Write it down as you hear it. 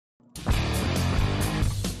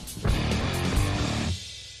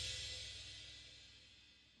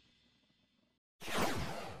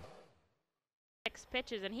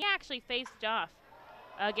pitches, and he actually faced off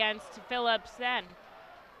against Phillips then.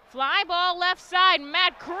 Fly ball left side,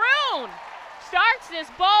 Matt Kroon starts this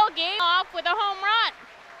ball game off with a home run.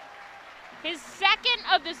 His second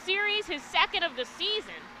of the series, his second of the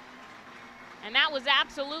season. And that was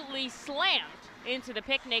absolutely slammed into the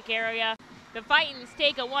picnic area. The Fightins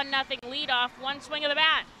take a 1-0 lead off one swing of the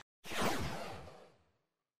bat.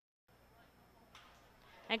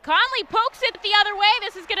 And Conley pokes it the other way.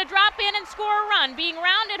 This is going to drop in and score a run. Being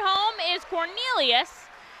rounded home is Cornelius.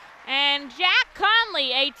 And Jack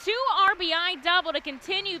Conley, a 2 RBI double to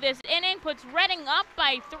continue this inning, puts Reading up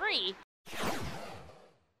by 3.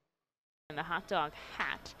 And the hot dog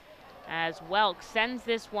hat as Welk sends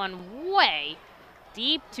this one way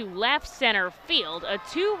deep to left center field. A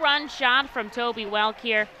 2-run shot from Toby Welk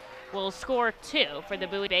here will score 2 for the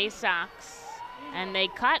Bowie Bay Sox. And they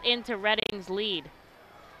cut into Reading's lead.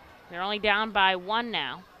 They're only down by 1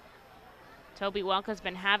 now. Toby Welk has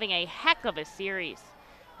been having a heck of a series.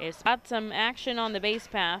 He's got some action on the base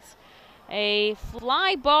paths. A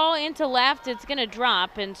fly ball into left. It's going to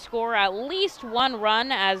drop and score at least 1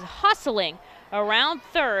 run as hustling around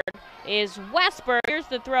third is Westberg. Here's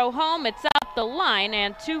the throw home. It's up the line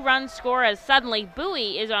and 2-run score as suddenly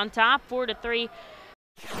Bowie is on top 4-3.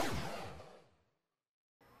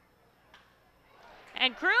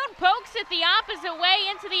 And Kroon pokes it the opposite way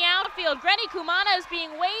into the outfield. Grenny Kumana is being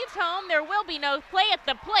waved home. There will be no play at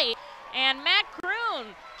the plate. And Matt Kroon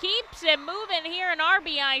keeps it moving here. An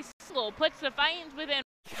RBI single puts the Fightins within.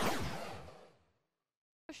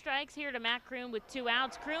 Strikes here to Matt Kroon with 2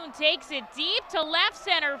 outs. Kroon takes it deep to left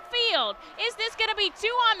center field. Is this going to be 2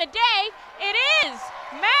 on the day? It is.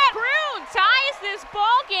 Matt Kroon ties this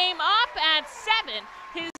ball game up at 7.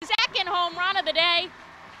 His second home run of the day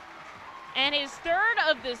and his 3rd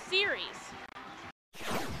of the series.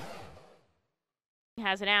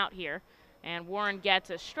 Has an out here. And Warren gets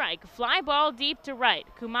a strike. Fly ball deep to right.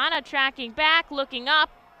 Kumana tracking back, looking up.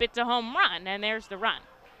 It's a home run, and there's the run.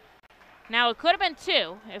 Now, it could have been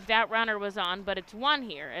 2 if that runner was on, but it's 1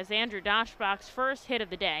 here, as Andrew Doshbach's first hit of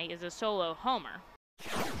the day is a solo homer.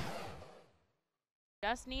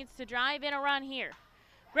 Just needs to drive in a run here.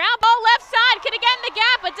 Ground ball left side, can get in the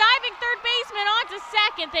gap. A diving third baseman onto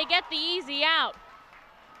second. They get the easy out.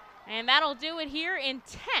 And that'll do it here in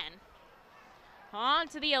 10. On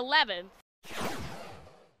to the 11th.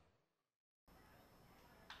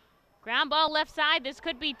 Ground ball left side, this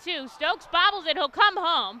could be 2. Stokes bobbles it, he'll come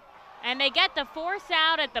home. And they get the force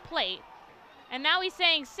out at the plate. And now he's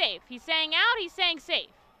saying safe. He's saying out, he's saying safe.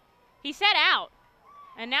 He said out,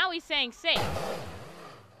 and now he's saying safe.